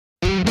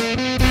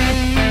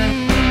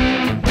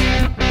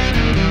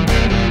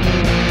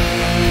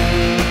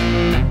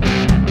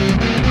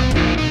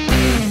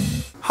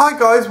Hi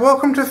guys,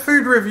 welcome to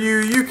Food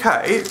Review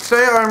UK.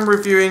 Today I'm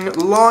reviewing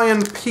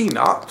Lion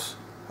Peanut.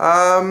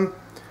 I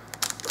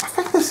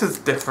think this is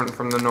different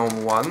from the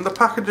normal one. The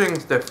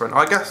packaging's different.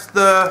 I guess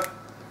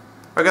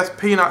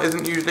peanut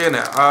isn't usually in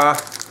it.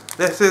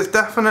 This is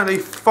definitely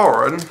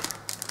foreign.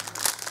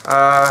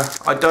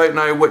 I don't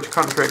know which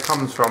country it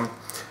comes from.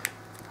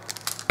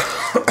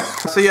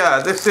 So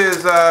yeah, this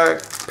is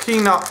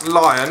Peanut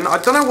Lion. I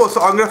don't know what's.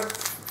 I'm going to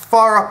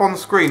fire up on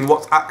screen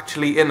what's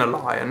actually in a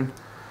lion.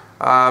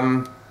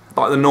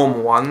 Like the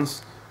normal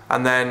ones,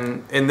 and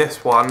then in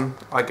this one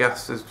I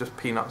guess is just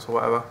peanuts or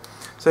whatever.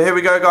 So here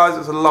we go guys,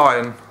 it's a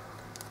lion.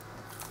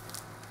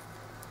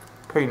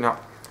 Peanut.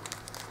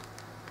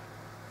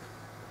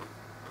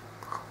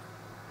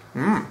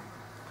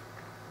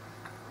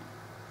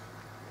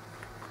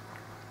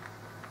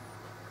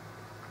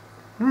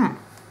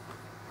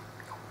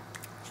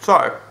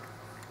 So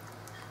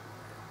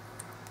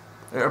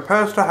it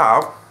appears to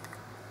have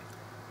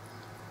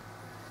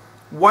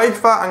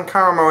wafer and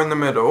caramel in the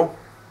middle,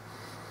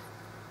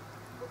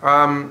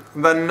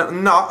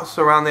 then nuts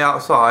around the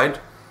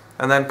outside,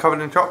 and then covered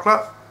in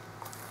chocolate.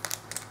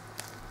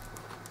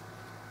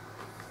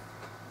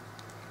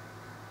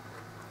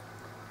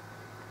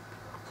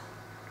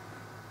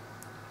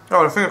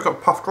 Oh, I think it's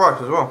got puffed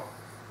rice as well.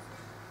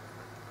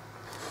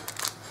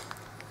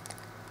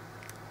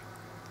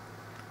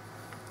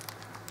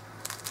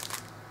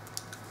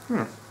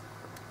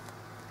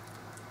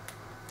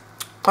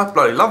 That's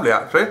bloody lovely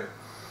actually.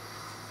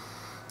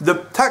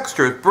 The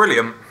texture is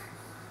brilliant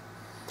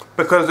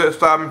because it's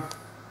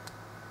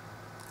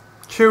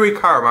chewy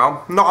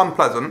caramel, not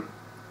unpleasant,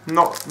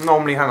 not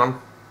normally a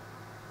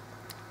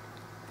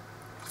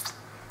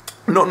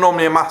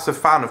massive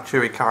fan of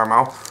chewy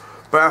caramel,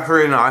 but that's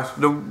really nice.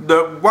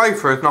 The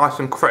wafer is nice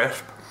and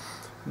crisp.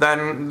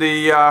 Then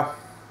the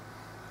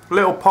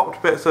little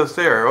popped bits of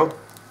cereal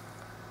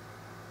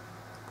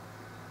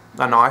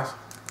are nice.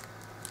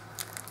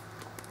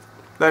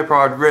 They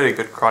provide really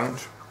good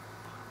crunch.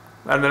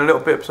 And the little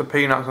bits of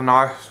peanuts are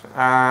nice,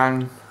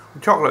 and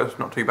the chocolate is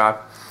not too bad.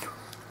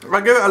 I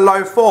give it a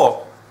low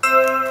 4.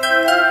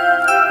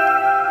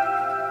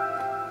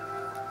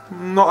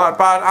 Not that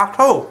bad at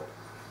all.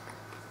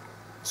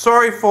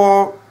 Sorry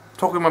for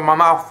talking with my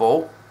mouth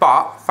full,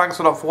 but thanks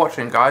a lot for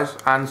watching guys,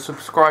 and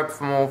subscribe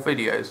for more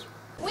videos.